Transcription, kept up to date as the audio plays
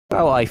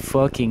Oh, I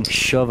fucking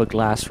shove a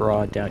glass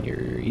rod down your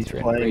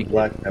urethra. Playing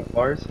Black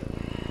Templars?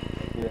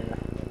 Yeah.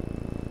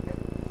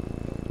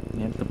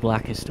 Yeah, the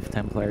blackest of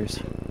Templars.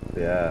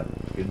 Yeah,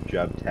 good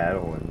job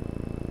tattling.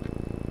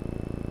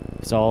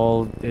 It's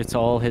all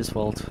his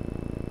fault.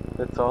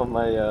 It's all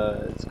my,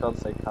 it's called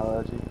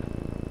psychology.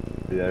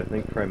 Dude, I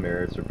think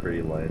Primaris are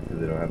pretty lame because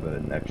they don't have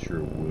an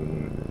extra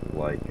wound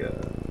like,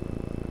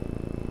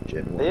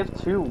 Gen They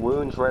have 2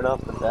 wounds right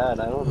off the bat.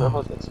 I don't know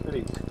if that's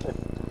pretty good.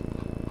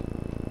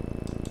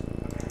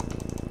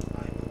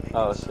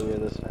 Oh, so you're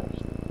this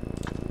match.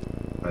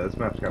 This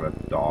map's got a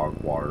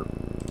dog water.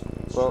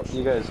 Well,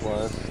 you guys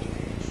lost.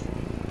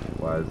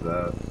 Why is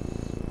that?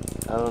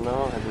 I don't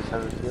know, I just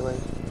have a feeling.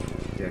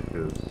 Yeah,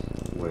 because,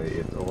 wait,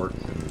 it's orcs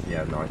and,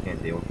 yeah, no, I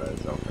can't deal with that,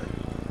 it's out there.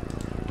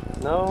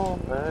 No,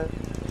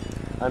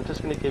 I'm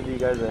just gonna give you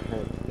guys a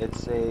hint.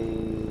 It's a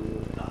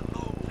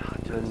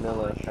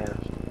vanilla fashion.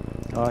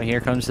 Oh,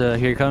 here comes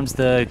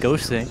the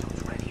ghost thing.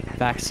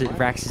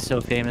 Vax is so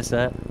famous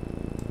that.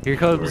 Here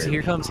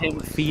comes him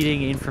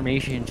feeding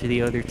information to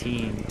the other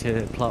team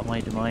to plot my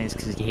demise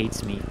because he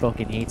hates me.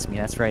 Fucking hates me.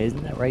 That's right,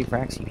 isn't that right,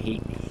 Vax? You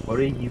hate me. What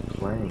are you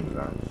playing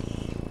then?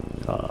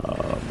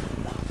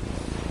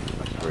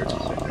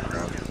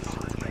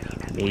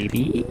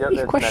 Maybe?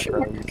 Yep, Question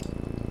mark?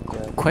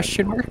 Yeah,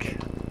 Question mark?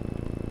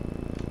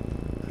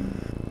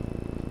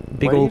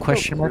 Big old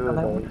question mark on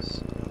that one?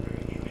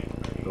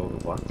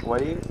 Why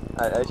do you...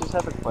 I just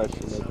have a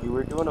question. Like, you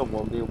were doing a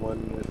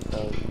 1v1 with,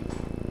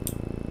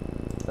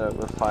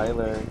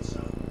 Refiler,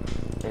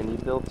 and you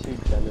built 2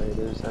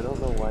 generators. I don't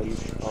know why you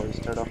always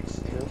start off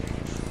with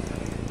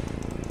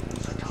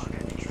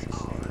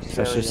 2.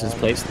 That's just his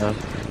place, though.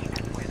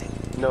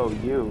 No,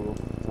 you.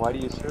 Why do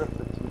you start off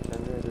with 2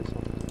 generators?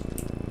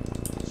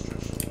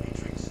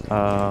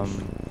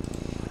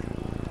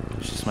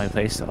 It's just my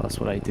playstyle. That's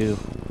what I do.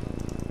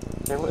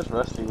 Same with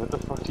Rusty. What the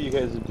fuck are you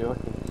guys doing?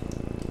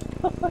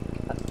 Oh my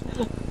god.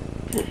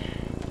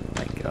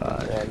 My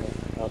god. Yeah,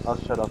 no, I'll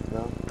shut up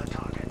now. The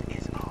target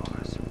is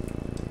ours.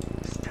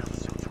 Stealth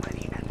suits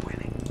ready and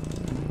willing.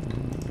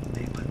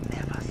 They will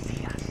never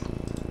see us.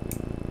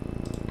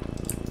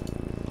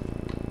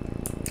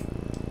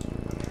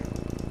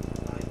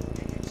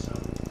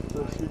 So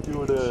if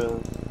you're doing a...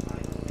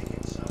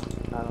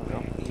 I don't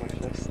know.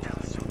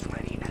 Stealth suits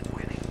ready and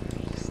willing.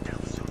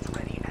 Stealth suits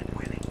ready and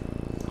willing.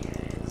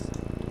 Yes.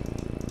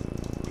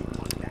 We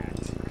want that.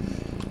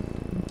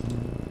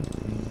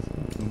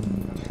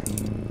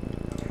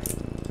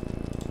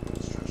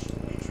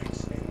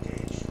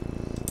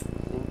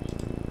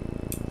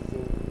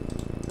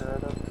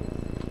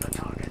 The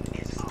target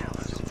is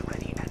stealth suits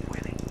ready and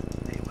willing.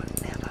 They will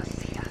never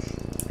see us.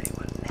 They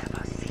will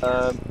never see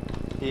us.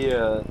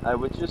 Yeah, I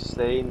would just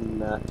say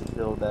not to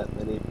build that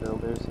many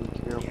builders in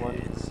tier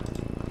 1.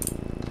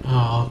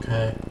 Oh,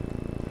 okay.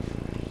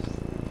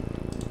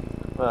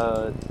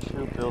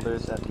 2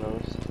 builders at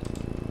most.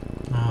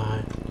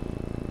 Alright.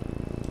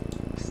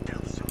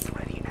 Stealth suits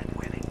ready and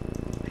willing.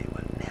 They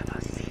will never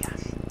see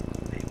us.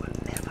 They will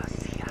never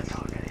see us. The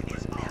target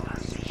is never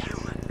see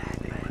human that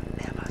they will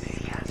never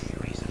see us.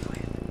 Reason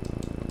with.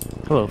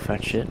 Hello,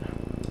 fat shit.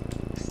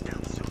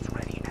 Stealth suits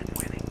ready and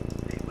willing.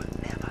 They will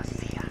never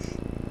see us.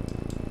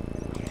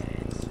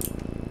 Yes.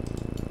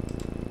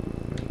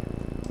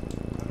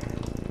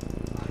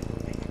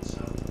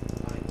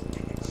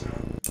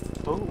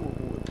 Oh!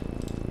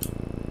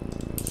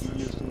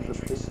 Using the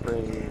big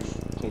brain.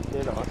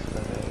 Tainted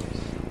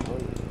Osprey's. Oh,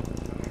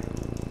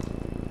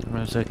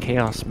 There's a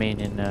Chaos main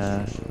in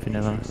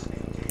Vanilla.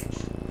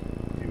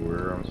 You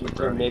were, I'm so You're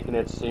proud. making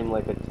it seem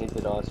like a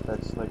Tainted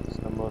Osprey's like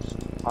the most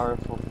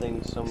powerful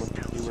thing someone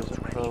could do as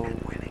a pro.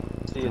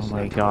 See, Oh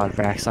my god,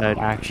 Vax, I would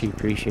actually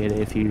appreciate it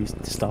if you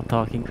stopped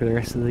talking for the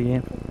rest of the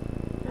game.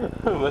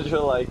 But you're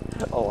like,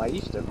 oh, I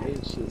used to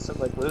make shit. So I'm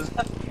like, what does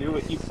that have to do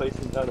with you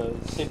placing down a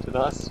Tainted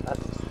Osprey?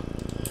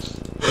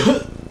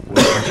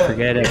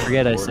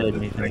 Forget I said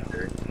anything.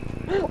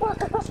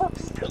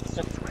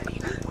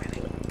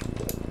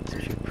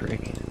 Such a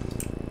prick.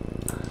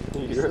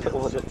 You're the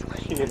one that's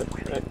making it a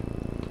prick.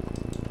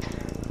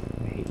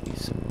 I hate you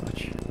so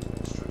much.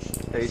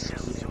 Hey,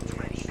 Stealth suits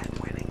ready and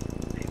willing.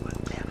 They will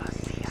never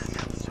see us.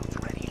 Stealth suits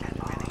ready and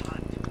willing.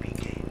 Hunt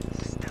begins.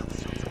 Stealth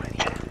suits ready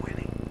and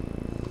willing.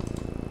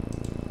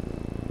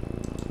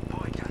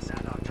 Point us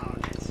at our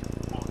targets.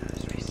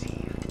 Orders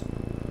received.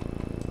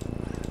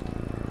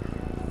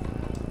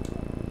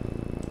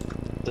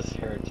 this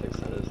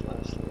heretic's on his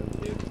last one,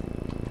 dude.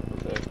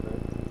 Okay, bro.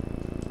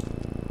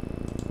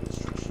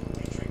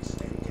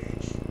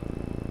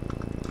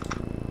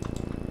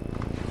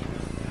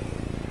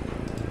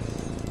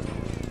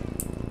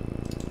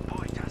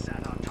 Point us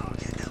at our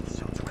target. Stealth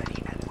suits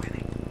ready and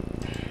willing.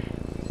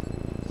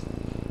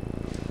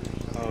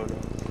 Oh no.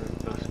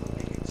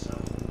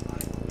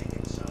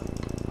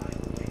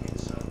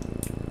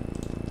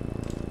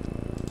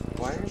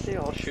 Why aren't they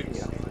all shooting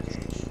at me?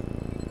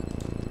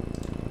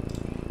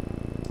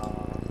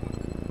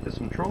 There's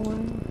some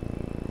trolling.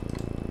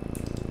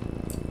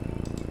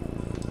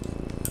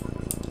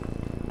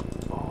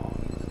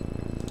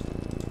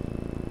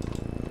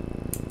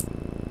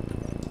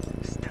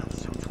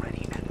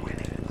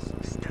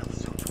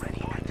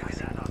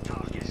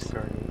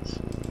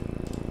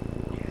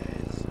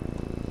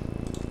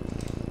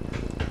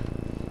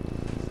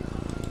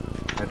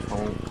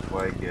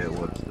 quite get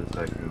what's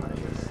detecting my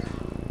unit.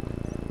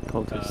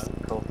 Cultist.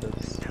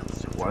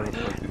 Cultists. Why the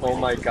fuck do Oh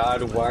my cultists-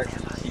 god, why?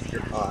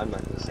 Oh, I'm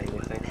not gonna say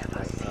anything,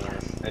 but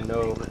I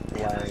know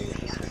why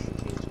the second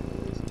team's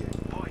always doing.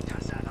 Point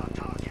us at our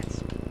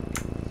targets.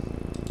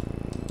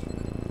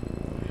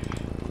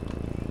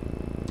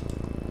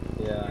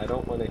 Yeah, I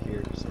don't want to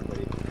hear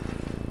somebody.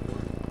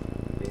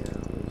 Yeah,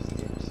 lose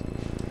games.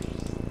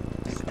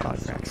 Thank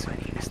God, Rex.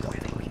 Stop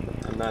talking.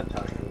 I'm not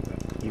talking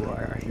about. You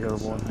are. You're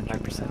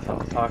 100% I'm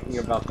talking. talking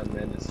about the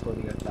men that's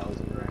splitting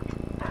 1,000 rack.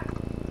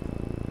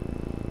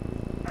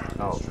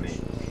 Oh, me.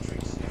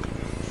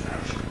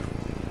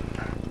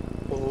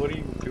 Well, what are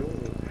you doing?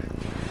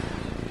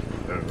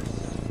 I don't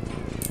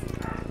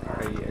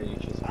know. Are you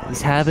just?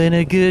 He's having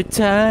a good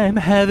time,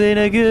 having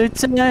a good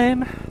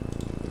time.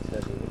 He's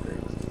having a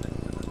great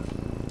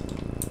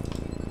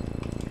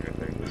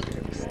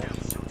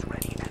Stealth suits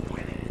ready and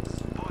winning.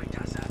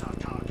 Point us at our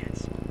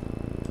targets.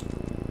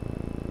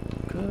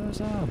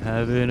 Cause I'm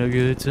having a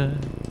good time.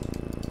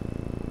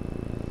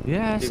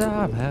 Yes,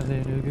 I'm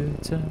having a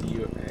good time.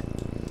 You,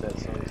 that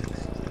song's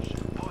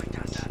Point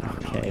us at our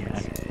Okay,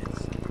 man.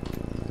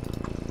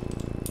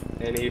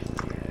 and he.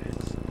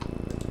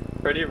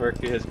 Freddie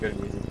Mercury has good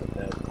music with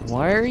that.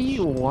 Why are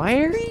you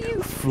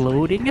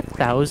floating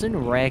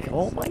 1,000 wreck?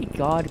 Oh my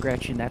God,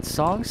 Gretchen, that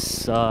song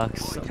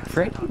sucks.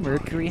 Freddie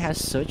Mercury has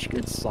such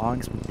good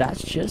songs, but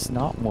that's just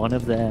not one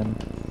of them.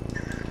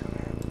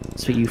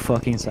 That's what you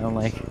fucking sound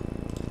like.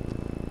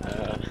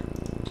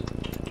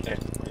 Okay.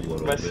 A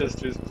little My bit.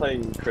 sister's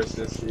playing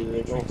Christmas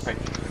music. Oh my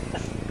god.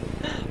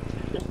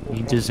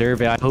 You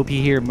deserve it. I hope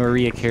you hear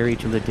Mariah Carey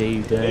till the day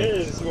you It die.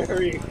 is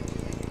very.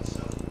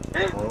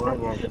 All I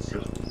want for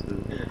Christmas is a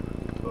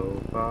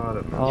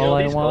bottom. All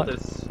I these want-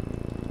 cultists,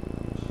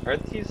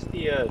 aren't these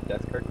the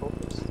death card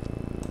cultists?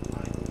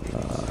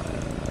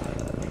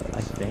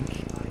 I think.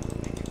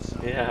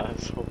 Yeah,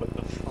 so what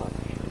the fuck?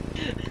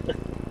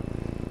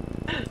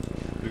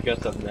 We got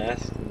the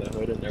mask and the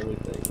hood and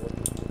everything. What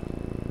the fuck?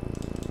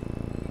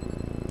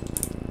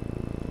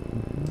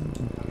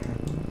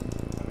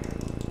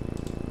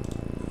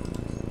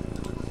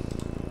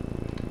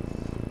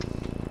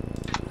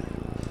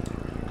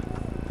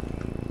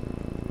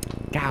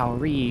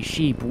 Gowrie,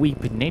 sheep,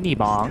 weep, ninny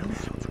bong.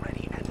 Stealth suits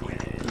ready and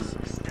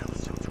winning.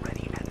 Stealth suits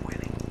ready and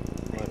winning.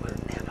 They will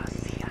never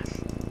see us.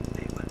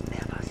 They will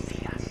never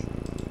see us.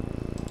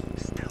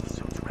 Stealth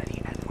suits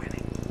ready and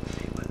winning.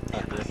 They will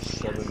never Let's see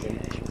summon us. them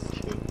too.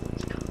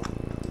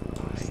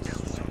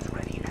 Stealth suits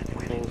ready and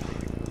winning.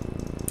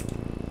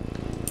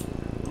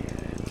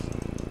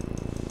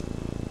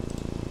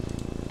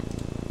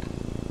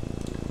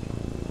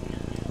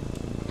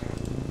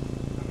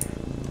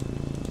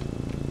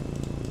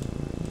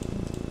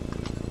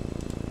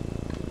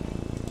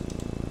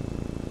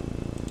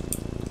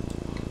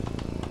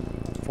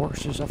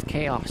 Forces of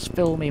chaos,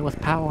 fill me with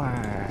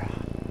power.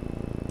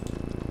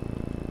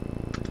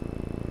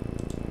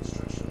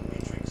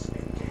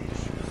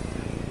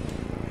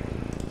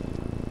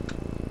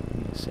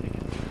 Wait a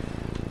second.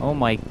 Oh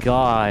my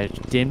God,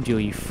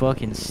 Dimjo, you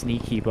fucking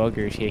sneaky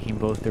bugger, taking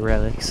both the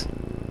relics.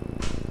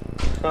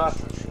 Damn,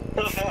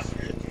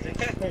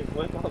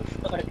 what the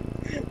fuck?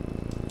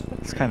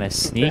 It's kind of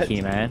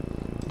sneaky, man.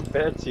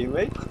 Bad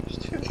teammate?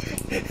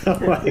 Oh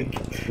my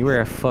god. You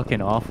were a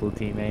fucking awful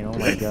teammate. Oh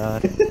my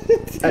God.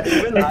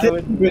 Even I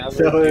would didn't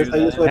never even notice, do I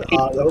just that. went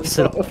auto.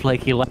 So,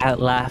 like he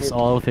laughs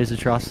all of his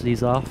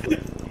atrocities off. You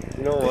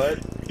know what?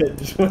 It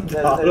just went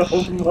That- auto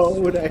that's-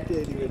 mode. I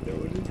didn't even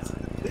notice.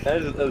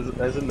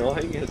 As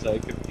annoying as I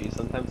could be,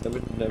 sometimes I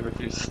would never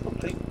do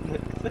something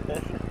like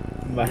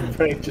that. My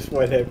brain just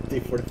went empty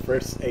for the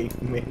first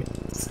 8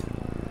 minutes.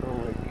 Oh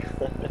my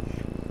god.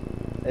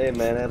 Hey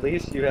man, at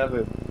least you have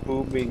a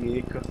booming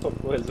eco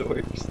as it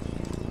works.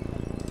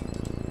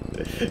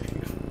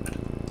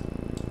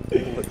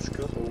 Let's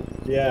go.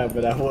 Yeah,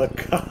 but I would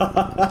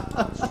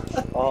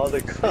All the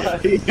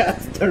gods. He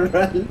has the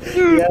run.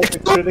 He has the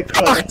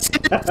critical.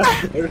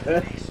 The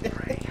run.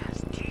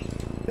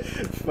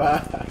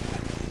 Fuck.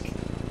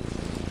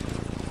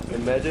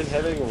 Imagine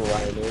having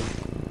Rhino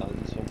on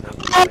something.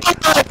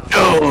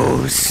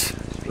 Nose!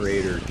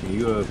 Raider, can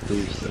you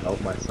please help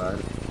my side?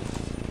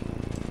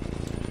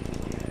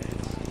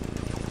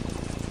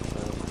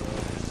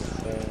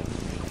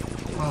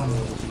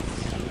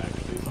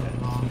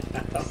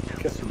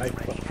 Because my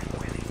phone.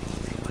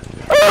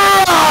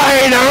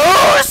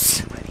 Nose!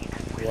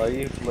 Why are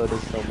you floating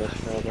so much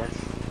now? That's,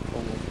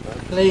 oh my god.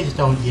 Please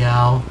don't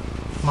yell.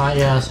 My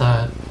ears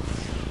hurt.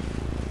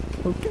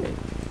 Okay.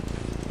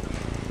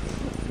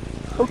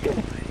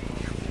 Okay.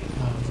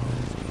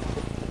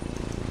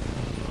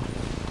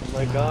 Oh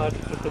my god,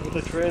 put them in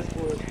the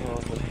transport. Oh my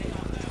god.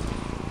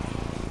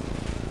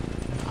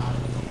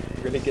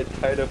 We're gonna get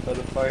tied up by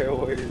the fire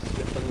warriors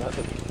if I'm not.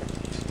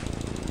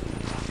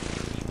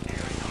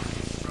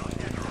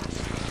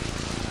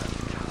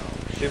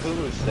 People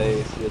who say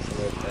it's just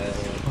like that.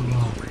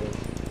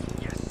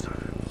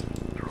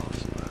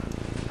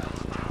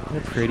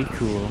 They're pretty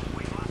cool.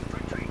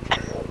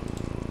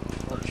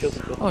 I'll kill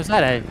them. Oh, is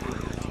that a...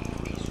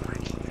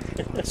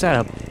 Is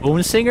that a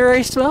bone singer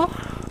I smell?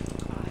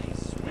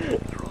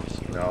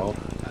 No.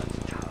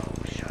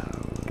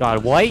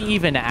 God, why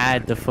even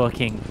add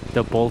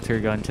the bolter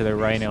gun to the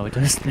rhino? It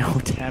does no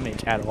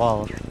damage at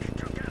all.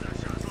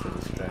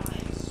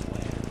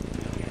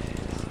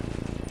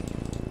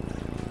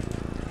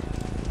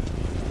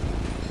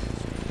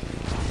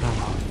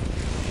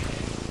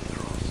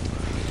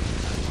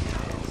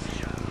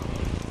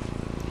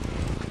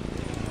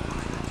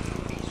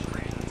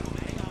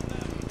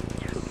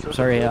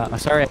 Sorry,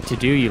 sorry to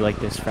do you like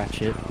this, fat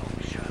shit.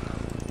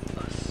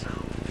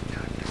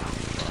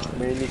 I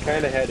mean, you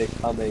kind of had it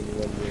coming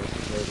when you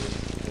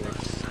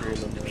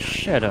were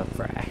Shut up,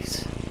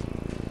 Frax.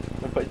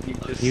 But you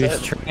just He was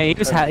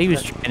said... he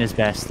was trying his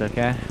best,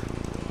 okay?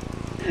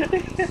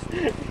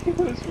 He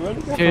was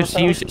running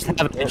He was just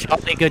having a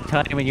jolly good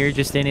time and you're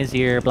just in his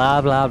ear,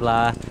 blah blah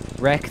blah.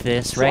 Wreck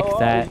this, wreck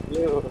that.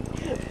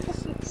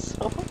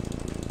 So...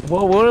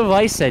 What have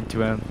I said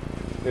to him?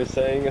 You're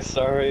saying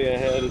sorry I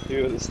had to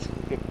do this to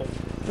you.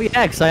 Well,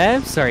 yeah, 'cause I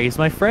am sorry. He's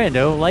my friend. I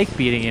don't like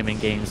beating him in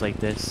games like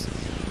this.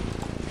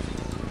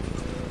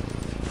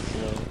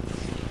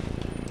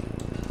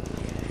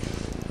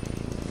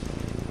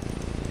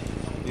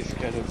 He's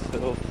kind of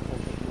still...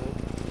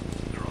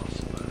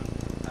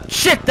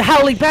 Shit! The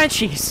Howling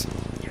Banshees!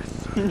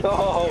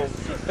 No!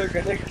 They're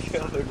gonna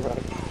kill the rock.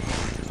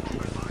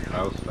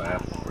 That was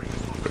fast.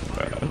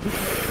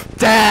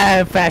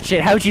 Damn, fat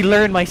shit! How'd you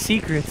learn my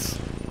secrets?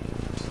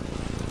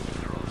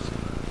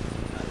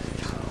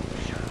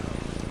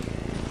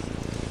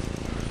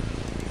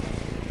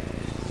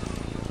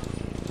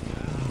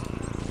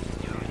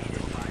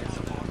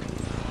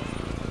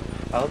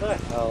 How the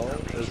hell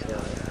is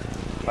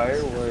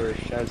Fire Warrior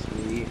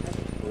Shazli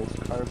Wolf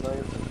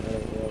Carbine?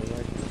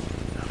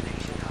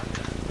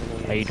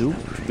 I do. Is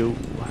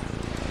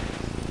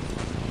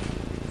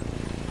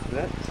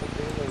that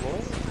something they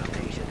want?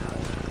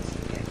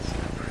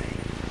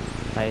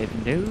 I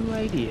have no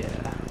idea.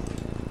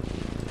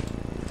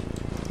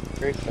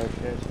 Great start,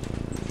 guys.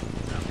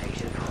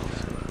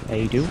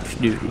 I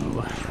don't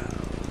know.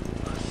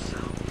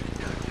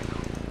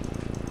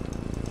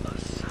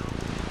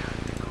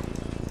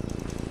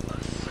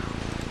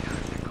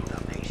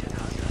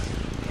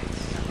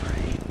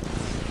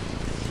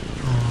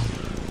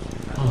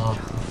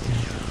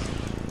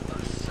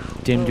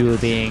 Dimdua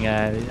being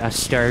a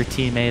star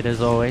teammate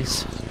as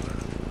always.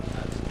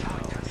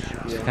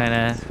 Just kind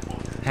of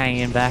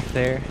hanging back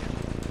there.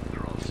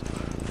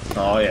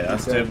 Oh yeah,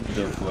 that's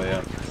Dimdua for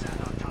you.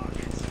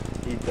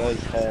 He does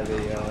have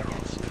a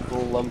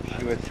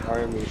voluptuous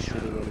army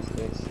sitting in his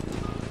face.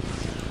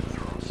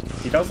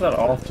 He does that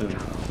often.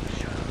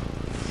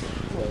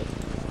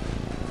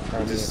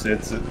 What? He just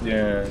sits,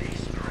 yeah.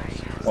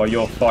 While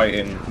you're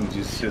fighting, he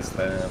just sits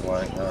there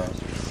like, I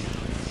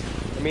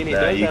mean, he Nah,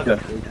 does you have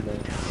got- a big man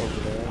over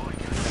there.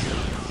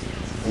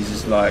 he's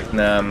just like,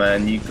 nah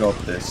man, you got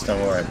this, don't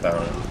worry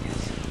about it.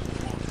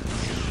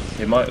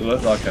 It might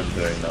look like I'm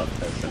doing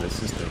nothing, but it's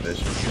just a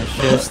vision.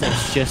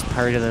 It's just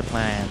part of the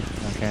plan,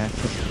 okay?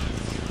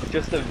 It's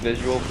just a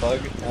visual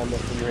bug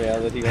in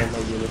reality on my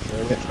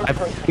uniform.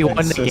 If you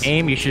won the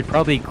game, you should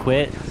probably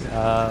quit.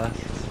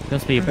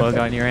 Must be a bug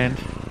on your end.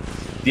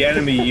 The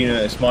enemy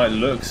units might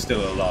look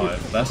still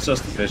alive. That's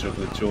just a visual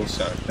glitch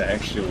also. They're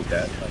actually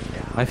dead.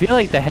 I feel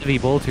like the heavy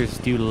bolters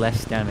do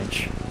less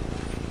damage.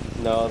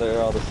 No, they're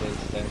all the same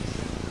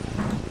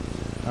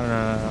stats. I don't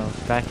know.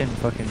 Back in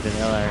fucking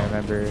vanilla, I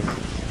remember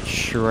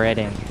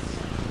shredding.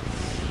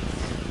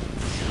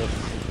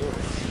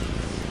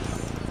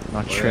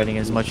 Not shredding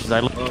as much as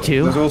I'd like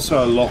There's to.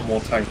 also a lot more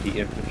tanky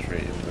infantry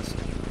in this.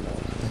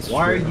 That's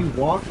Why are true. you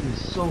walking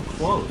so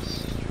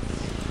close?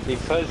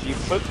 Because you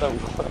put them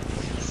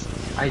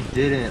close. I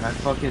didn't. I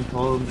fucking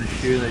told them to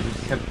shoot. I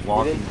just kept You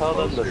walking didn't tell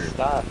them closer. to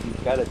stop.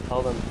 You've got to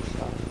tell them to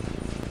stop.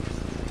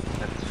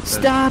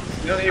 Stop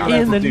You don't even in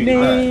have the to do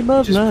name that.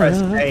 of Just press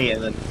love. A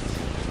and then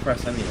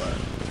press anywhere.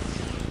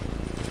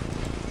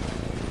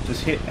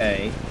 Just hit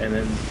A and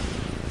then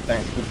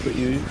that will put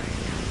you,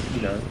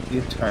 you know, the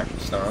attack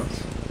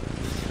starts.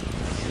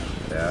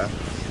 Yeah.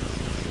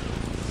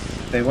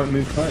 They won't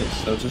move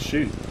close, they'll just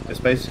shoot. It's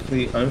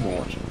basically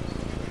Overwatch.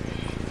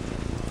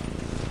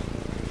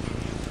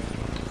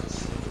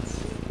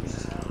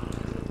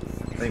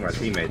 I think my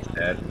teammate's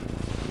dead.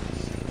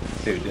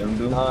 Dude,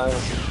 Dimdua. No,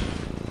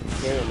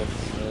 very much.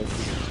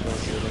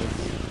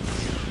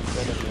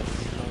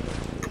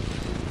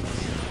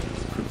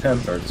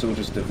 Remember, it's all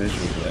just a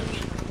visual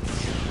glitch.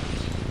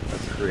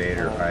 That's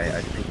creator.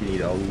 I think you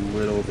need a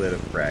little bit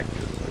of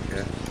practice,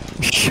 okay?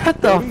 Shut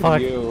the fuck,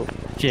 You.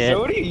 shit.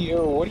 So do you.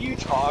 What are you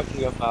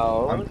talking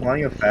about? I'm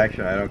playing a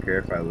faction. I don't care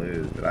if I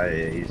lose, but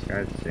he's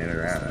kind of standing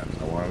around.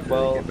 I want him to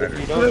Well, get better. if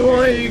you don't Then why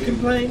are care you to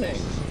complaining?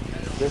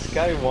 lose, This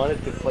guy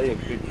wanted to play a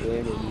good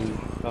game and you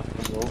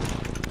fucked him over.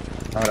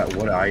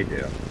 What do I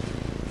do?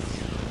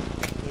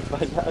 By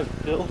not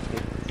filthy.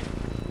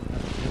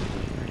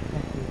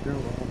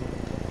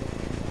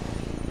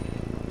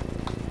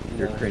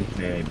 You're cringe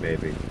nanny,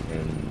 baby,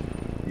 and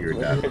you're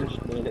dead.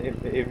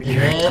 Baby.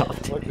 Yeah.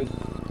 What is-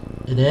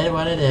 It is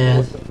what it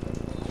is.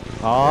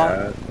 Oh,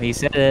 Yeah. he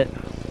said it.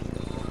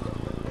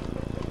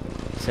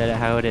 Said it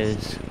how it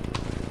is.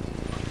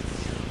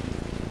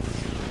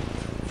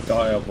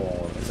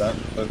 Diaball, is that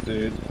the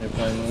dude you're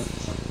playing with?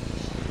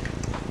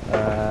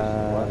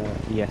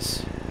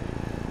 Yes.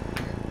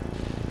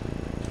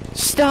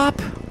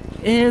 Stop!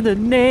 In the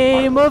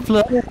name of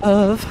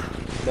love!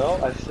 No,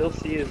 I still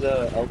see his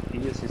LP.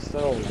 Is he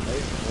still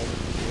alive?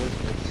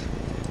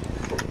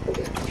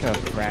 Shut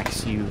up,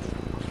 Brax, you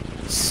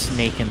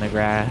snake in the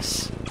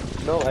grass.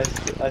 No, I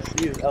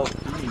see his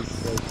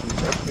LPs. Like, he's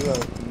got 2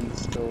 LPs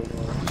still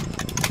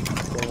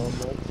on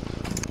there.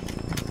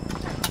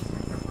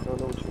 I don't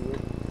know what you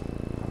mean.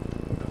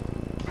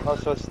 Oh,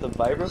 so it's the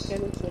vibro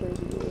cannons that are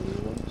the only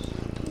ones?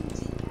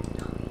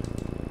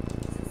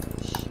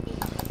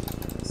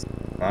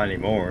 Not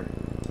anymore.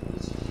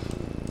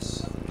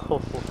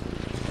 Oh,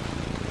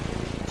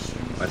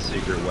 My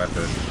secret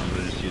weapon. I'm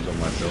gonna just use on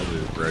my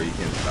builders, bro. You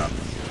can't stop me.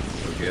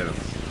 Go get him.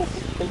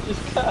 I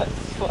just got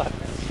fuck.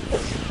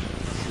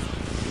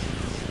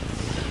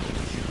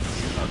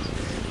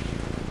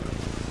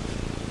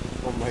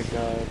 Oh my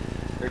god.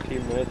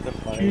 13 minutes to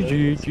fire.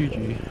 GG,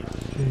 GG.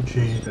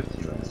 GG.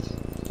 50 minutes.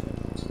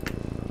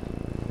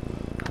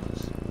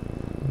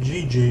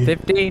 GG.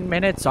 15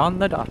 minutes on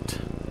the dot.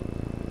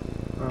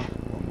 Oh,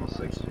 almost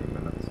 16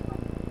 minutes.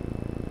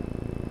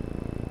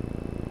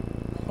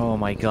 Oh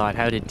my god,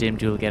 how did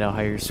Dimdul get a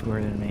higher score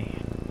than me?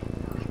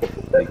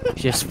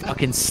 Just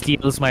fucking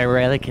steals my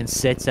relic and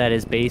sits at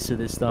his base with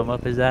his thumb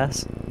up his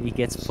ass. He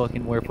gets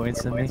fucking more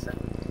points than me.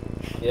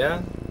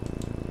 Yeah?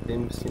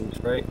 Seems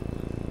right.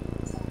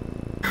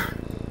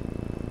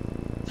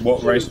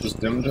 What race was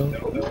Dimdal?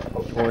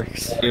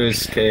 Orcs. It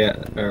was Chaos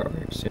and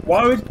Orks.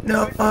 Why would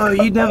no? Oh,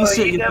 you never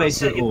sit your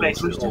base at all.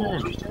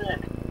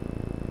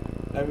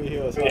 I mean, he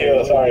was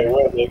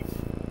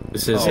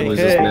This is Oh, was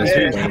hey, his hey,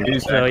 message.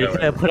 Who's So you echoing?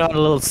 could have put on a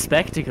little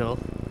spectacle.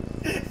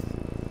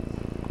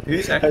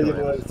 Who's I didn't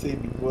echoing? want to see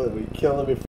me. What, we kill him